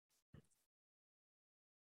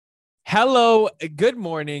Hello, good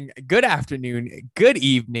morning, good afternoon, good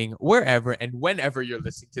evening, wherever and whenever you're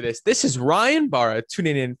listening to this. This is Ryan Barra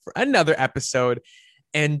tuning in for another episode.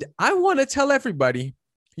 And I want to tell everybody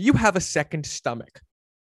you have a second stomach.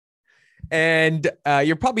 And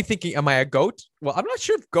you're probably thinking, am I a goat? Well, I'm not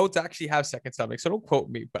sure if goats actually have second stomachs, so don't quote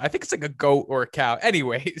me, but I think it's like a goat or a cow.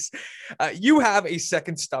 Anyways, you have a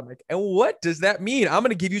second stomach. And what does that mean? I'm going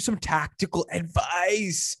to give you some tactical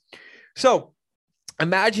advice. So,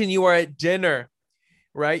 imagine you are at dinner,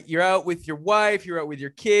 right? You're out with your wife, you're out with your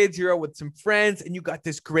kids, you're out with some friends, and you got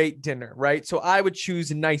this great dinner, right? So I would choose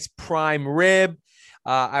a nice prime rib.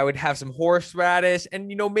 I would have some horseradish and,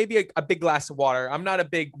 maybe a big glass of water. I'm not a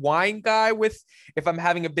big wine guy if I'm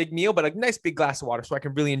having a big meal, but a nice big glass of water so I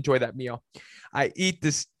can really enjoy that meal. I eat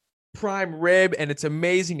this prime rib and it's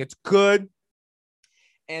amazing. It's good.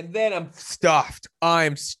 And then I'm stuffed.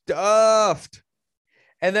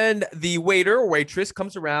 And then the waiter or waitress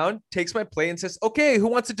comes around, takes my plate and says, okay, who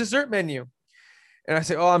wants a dessert menu? And I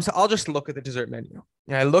say, I'll just look at the dessert menu.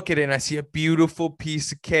 And I look at it and I see a beautiful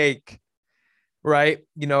piece of cake, right?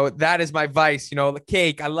 That is my vice, the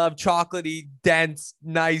cake. I love chocolatey, dense,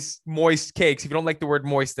 nice, moist cakes. If you don't like the word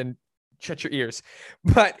moist, then shut your ears.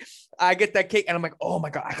 But I get that cake and I'm like, oh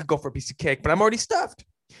my God, I could go for a piece of cake, but I'm already stuffed.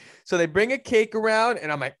 So they bring a cake around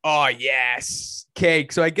and I'm like, oh, yes,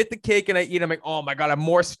 cake. So I get the cake and I eat. I'm like, oh, my God, I'm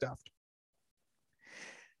more stuffed.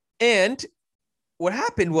 And what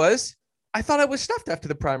happened was I thought I was stuffed after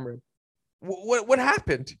the prime rib. What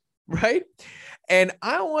happened, right? And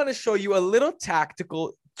I want to show you a little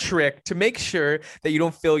tactical trick to make sure that you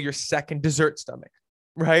don't fill your second dessert stomach.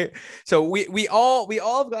 Right. So we all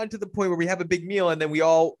have gotten to the point where we have a big meal and then we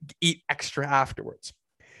all eat extra afterwards.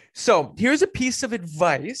 So here's a piece of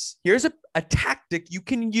advice. Here's a tactic you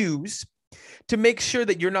can use to make sure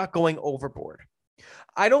that you're not going overboard.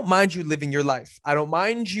 I don't mind you living your life. I don't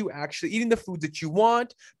mind you actually eating the food that you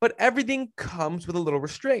want, but everything comes with a little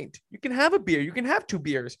restraint. You can have a beer. You can have two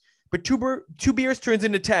beers, but two beers turns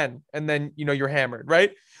into 10 and then, you're hammered,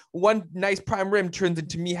 right? One nice prime rib turns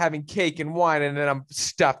into me having cake and wine and then I'm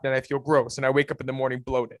stuffed and I feel gross and I wake up in the morning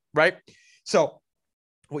bloated, right? So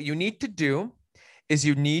what you need to do is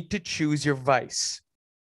you need to choose your vice.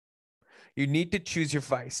 You need to choose your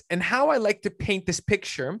vice. And how I like to paint this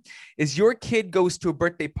picture is your kid goes to a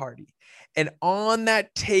birthday party. And on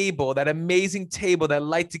that table, that amazing table that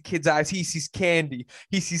lights a kid's eyes, he sees candy,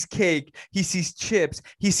 he sees cake, he sees chips,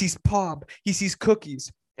 he sees pop, he sees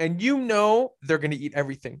cookies. And they're going to eat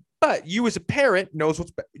everything. But you as a parent knows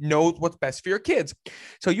what's best for your kids.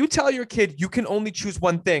 So you tell your kid you can only choose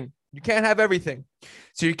one thing. You can't have everything.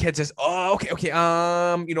 So your kid says, oh, okay.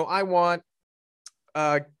 I want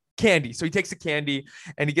candy. So he takes the candy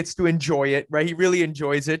and he gets to enjoy it, right? He really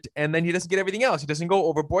enjoys it. And then he doesn't get everything else. He doesn't go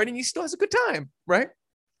overboard and he still has a good time, right?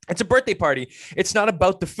 It's a birthday party. It's not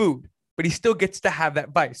about the food, but he still gets to have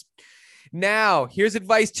that vice. Now, here's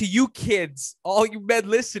advice to you kids, all you men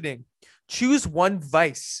listening. Choose one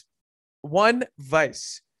vice. One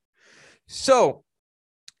vice. So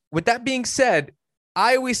with that being said,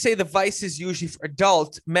 I always say the vices usually for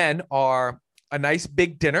adult men are a nice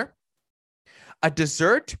big dinner, a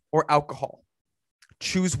dessert, or alcohol.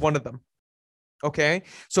 Choose one of them. Okay.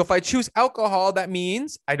 So if I choose alcohol, that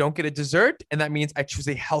means I don't get a dessert, and that means I choose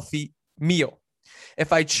a healthy meal.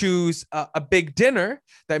 If I choose a big dinner,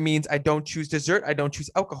 that means I don't choose dessert, I don't choose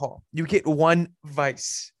alcohol. You get one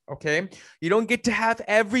vice. Okay. You don't get to have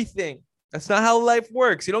everything. That's not how life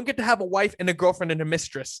works. You don't get to have a wife and a girlfriend and a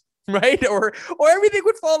mistress. Right? Or everything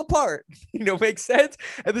would fall apart. Makes sense.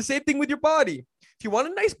 And the same thing with your body. If you want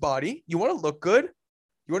a nice body, you want to look good,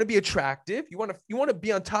 you want to be attractive, you want to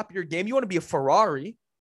be on top of your game, you want to be a Ferrari,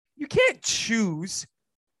 you can't choose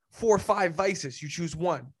 4 or 5 vices. You choose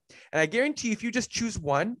one. And I guarantee you, if you just choose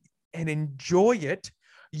one and enjoy it,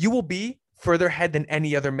 you will be further ahead than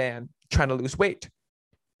any other man trying to lose weight.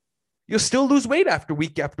 You'll still lose weight after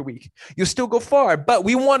week. You'll still go far, but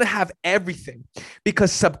we want to have everything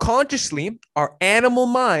because subconsciously, our animal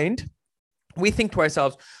mind, we think to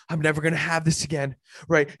ourselves, I'm never going to have this again,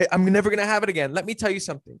 right? I'm never going to have it again. Let me tell you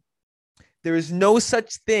something. There is no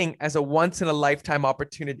such thing as a once in a lifetime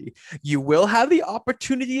opportunity. You will have the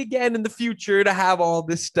opportunity again in the future to have all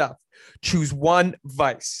this stuff. Choose one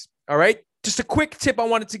vice. All right. Just a quick tip I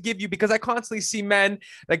wanted to give you because I constantly see men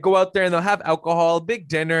that go out there and they'll have alcohol, a big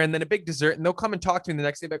dinner, and then a big dessert, and they'll come and talk to me the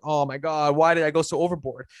next day like, oh my God, why did I go so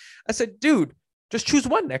overboard? I said, dude, just choose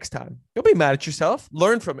one next time. Don't be mad at yourself.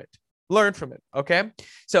 Learn from it. Learn from it. Okay.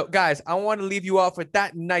 So, guys, I want to leave you off with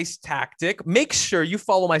that nice tactic. Make sure you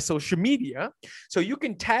follow my social media so you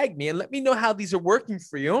can tag me and let me know how these are working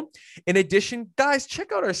for you. In addition, guys,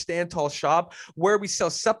 check out our Stand Tall shop where we sell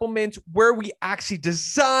supplements, where we actually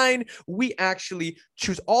design, we actually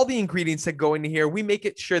choose all the ingredients that go into here. We make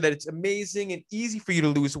it sure that it's amazing and easy for you to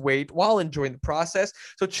lose weight while enjoying the process.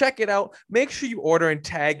 So check it out. Make sure you order and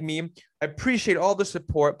tag me. I appreciate all the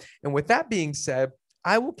support. And with that being said,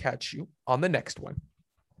 I will catch you on the next one.